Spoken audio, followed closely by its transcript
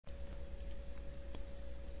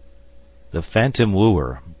The Phantom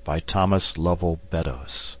Wooer by Thomas Lovell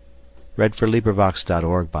Beddoes.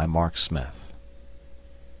 LibriVox.org.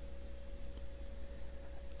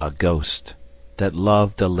 A ghost that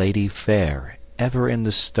loved a lady fair ever in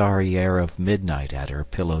the starry air of midnight at her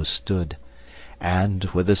pillow stood, and,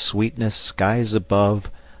 with a sweetness skies above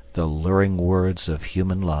the luring words of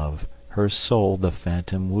human love, her soul the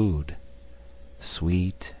phantom wooed.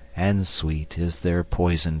 Sweet and sweet is their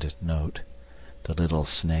poisoned note, the little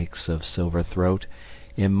snakes of silver throat,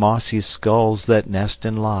 in mossy skulls that nest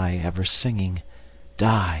and lie, ever singing,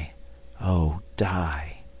 "Die, oh,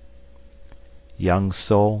 die." Young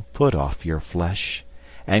soul, put off your flesh,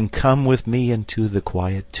 and come with me into the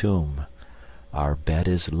quiet tomb. Our bed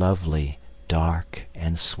is lovely, dark,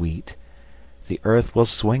 and sweet. The earth will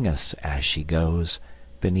swing us as she goes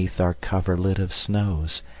beneath our coverlid of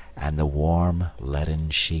snows and the warm leaden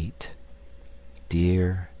sheet.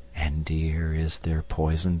 Dear and dear is their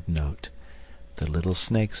poisoned note, the little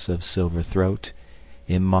snakes of silver throat,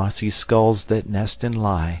 in mossy skulls that nest and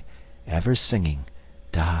lie, ever singing,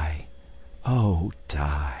 "Die, oh,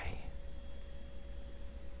 die."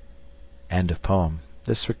 End of poem.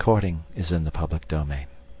 This recording is in the public domain.